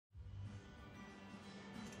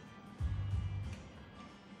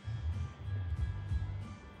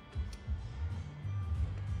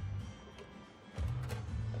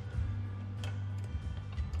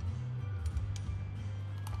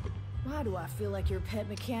Why do I feel like your pet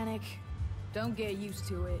mechanic? Don't get used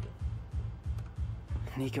to it.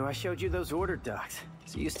 Nico, I showed you those order docs,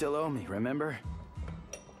 so you still owe me, remember?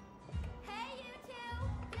 Hey, you two!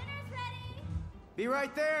 Dinner's ready! Be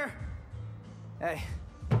right there! Hey,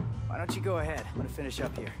 why don't you go ahead? I'm gonna finish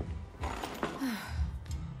up here.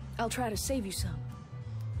 I'll try to save you some.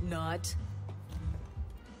 Not.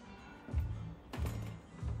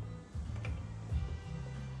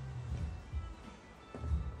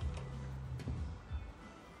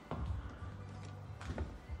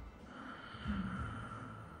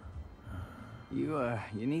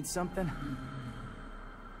 You need something?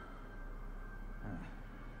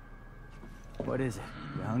 What is it?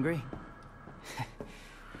 You hungry?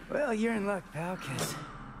 Well, you're in luck, pal, 'cause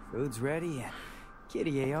food's ready and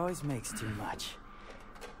Kitty A always makes too much.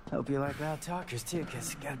 Hope you like loud talkers, too,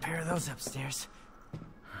 'cause got a pair of those upstairs.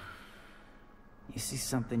 You see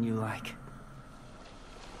something you like?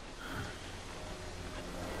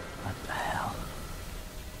 What the hell?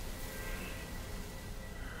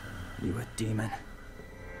 You a demon?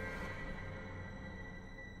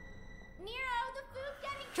 Nero, the food's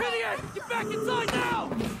getting Idiot! Get back inside now!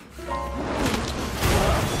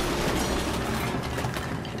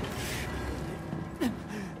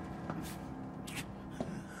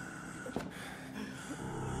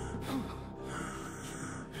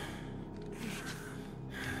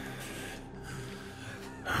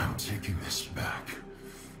 I'm taking this back.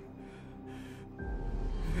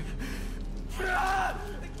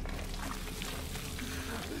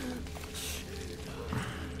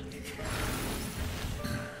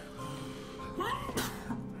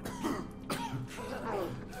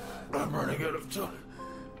 I'm running out of time.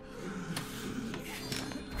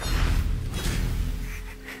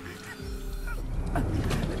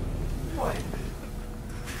 Wait!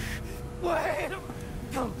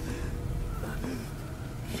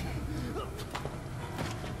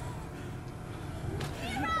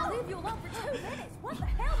 I'll leave you alone for 2 minutes! What the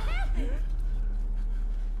hell happened?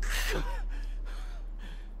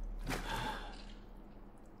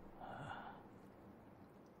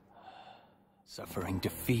 Suffering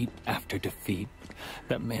defeat after defeat,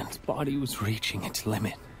 that man's body was reaching its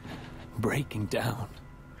limit, breaking down.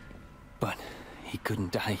 But he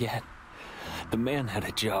couldn't die yet. The man had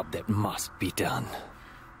a job that must be done.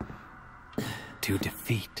 To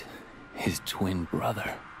defeat his twin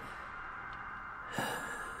brother.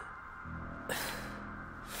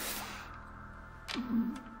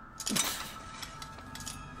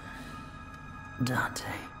 Dante.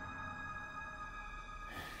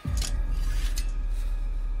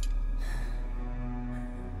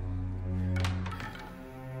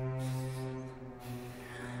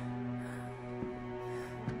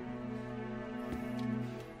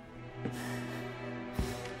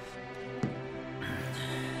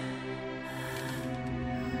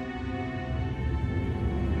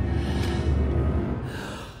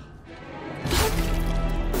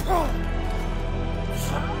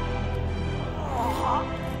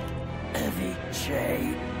 Heavy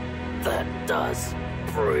chain that does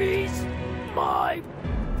freeze my...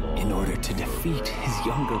 In order to defeat his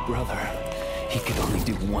younger brother, he could only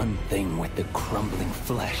do one thing with the crumbling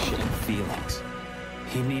flesh and feelings.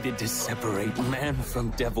 He needed to separate man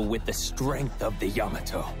from devil with the strength of the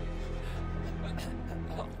Yamato.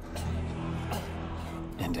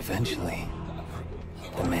 And eventually,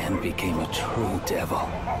 the man became a true devil.